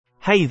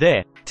Hey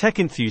there, tech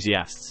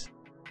enthusiasts.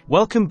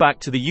 Welcome back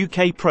to the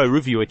UK Pro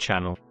Reviewer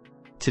channel.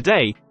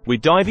 Today, we're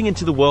diving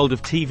into the world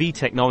of TV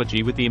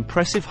technology with the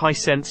impressive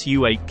Hisense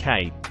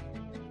U8K.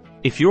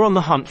 If you're on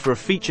the hunt for a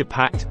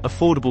feature-packed,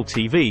 affordable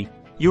TV,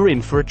 you're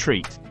in for a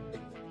treat.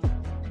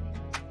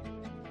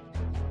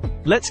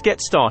 Let's get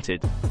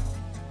started.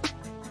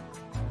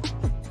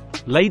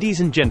 Ladies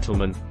and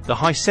gentlemen, the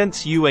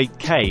Hisense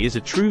U8K is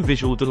a true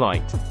visual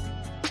delight.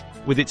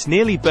 With its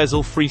nearly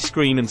bezel-free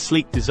screen and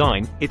sleek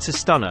design, it's a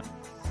stunner.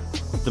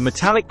 The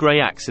metallic grey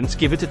accents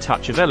give it a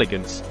touch of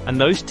elegance, and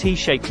those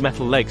T-shaped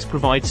metal legs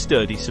provide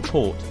sturdy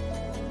support.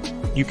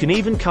 You can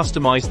even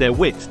customize their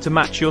width to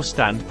match your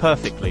stand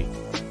perfectly.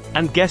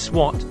 And guess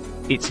what?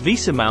 It's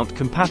VESA mount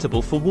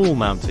compatible for wall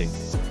mounting.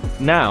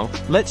 Now,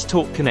 let's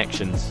talk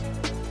connections.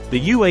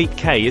 The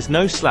U8K is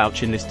no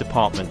slouch in this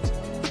department.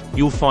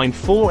 You'll find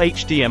 4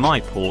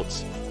 HDMI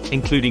ports,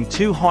 including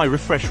 2 high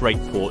refresh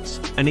rate ports,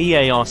 an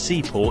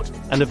EARC port,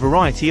 and a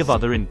variety of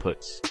other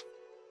inputs.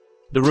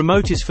 The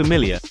remote is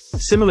familiar,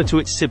 similar to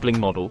its sibling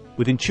model,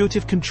 with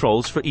intuitive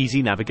controls for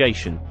easy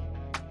navigation.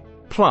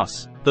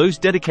 Plus, those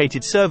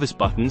dedicated service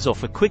buttons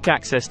offer quick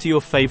access to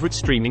your favorite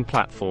streaming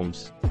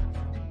platforms.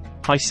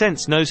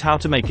 Hisense knows how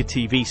to make a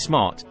TV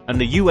smart, and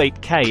the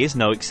U8K is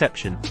no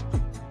exception.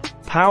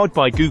 Powered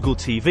by Google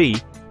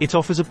TV, it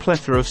offers a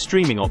plethora of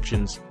streaming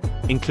options,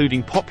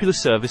 including popular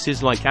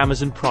services like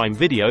Amazon Prime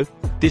Video,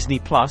 Disney+,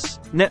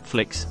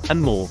 Netflix,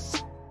 and more.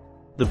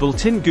 The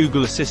built-in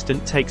Google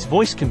Assistant takes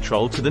voice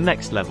control to the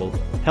next level,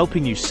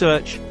 helping you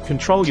search,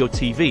 control your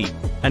TV,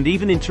 and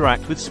even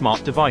interact with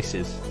smart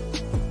devices.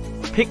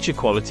 Picture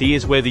quality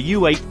is where the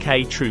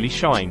U8K truly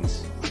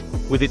shines.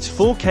 With its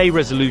 4K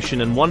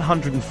resolution and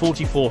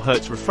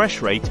 144Hz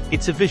refresh rate,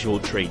 it's a visual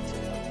treat.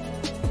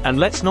 And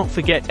let's not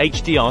forget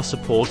HDR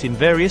support in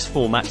various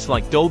formats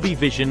like Dolby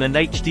Vision and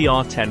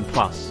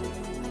HDR10+.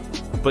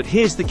 But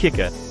here's the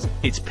kicker.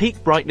 Its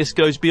peak brightness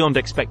goes beyond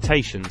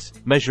expectations,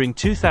 measuring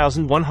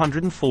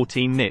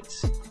 2114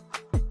 nits.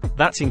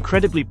 That's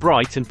incredibly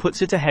bright and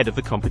puts it ahead of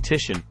the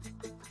competition.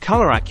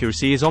 Color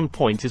accuracy is on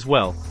point as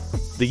well.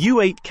 The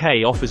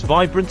U8K offers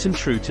vibrant and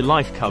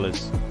true-to-life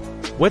colors.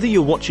 Whether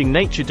you're watching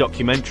nature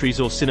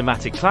documentaries or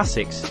cinematic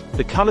classics,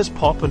 the colors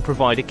pop and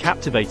provide a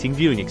captivating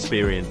viewing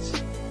experience.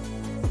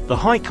 The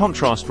high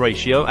contrast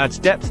ratio adds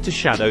depth to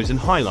shadows and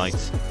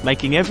highlights,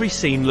 making every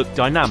scene look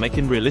dynamic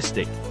and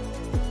realistic.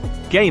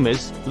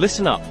 Gamers,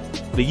 listen up.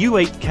 The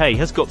U8K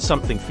has got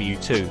something for you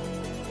too.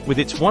 With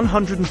its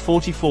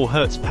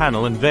 144Hz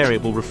panel and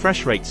variable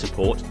refresh rate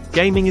support,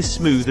 gaming is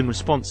smooth and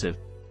responsive.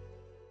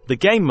 The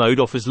game mode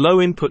offers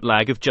low input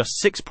lag of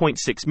just 6.6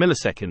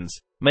 milliseconds,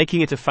 making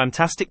it a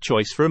fantastic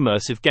choice for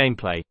immersive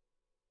gameplay.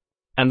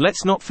 And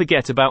let's not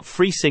forget about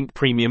FreeSync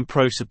Premium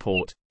Pro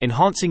support,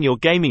 enhancing your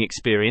gaming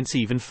experience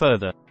even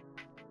further.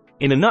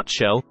 In a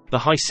nutshell, the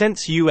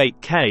Hisense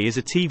U8K is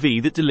a TV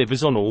that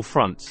delivers on all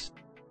fronts.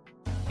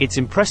 Its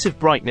impressive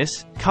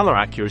brightness, color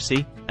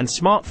accuracy, and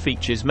smart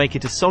features make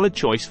it a solid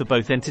choice for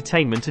both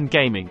entertainment and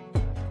gaming.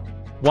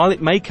 While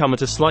it may come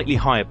at a slightly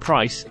higher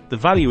price, the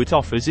value it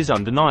offers is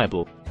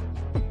undeniable.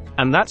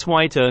 And that's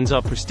why it earns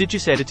our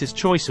prestigious Editor's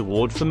Choice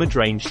Award for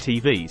mid-range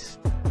TVs.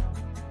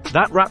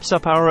 That wraps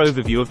up our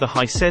overview of the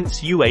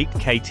Hisense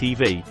U8K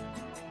TV.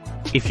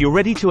 If you're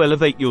ready to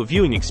elevate your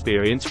viewing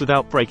experience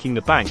without breaking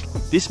the bank,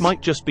 this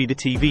might just be the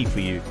TV for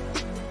you.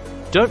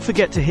 Don't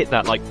forget to hit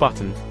that like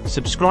button,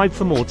 subscribe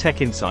for more tech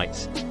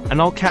insights,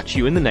 and I'll catch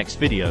you in the next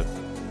video.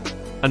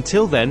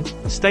 Until then,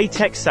 stay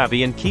tech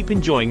savvy and keep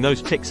enjoying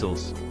those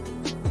pixels.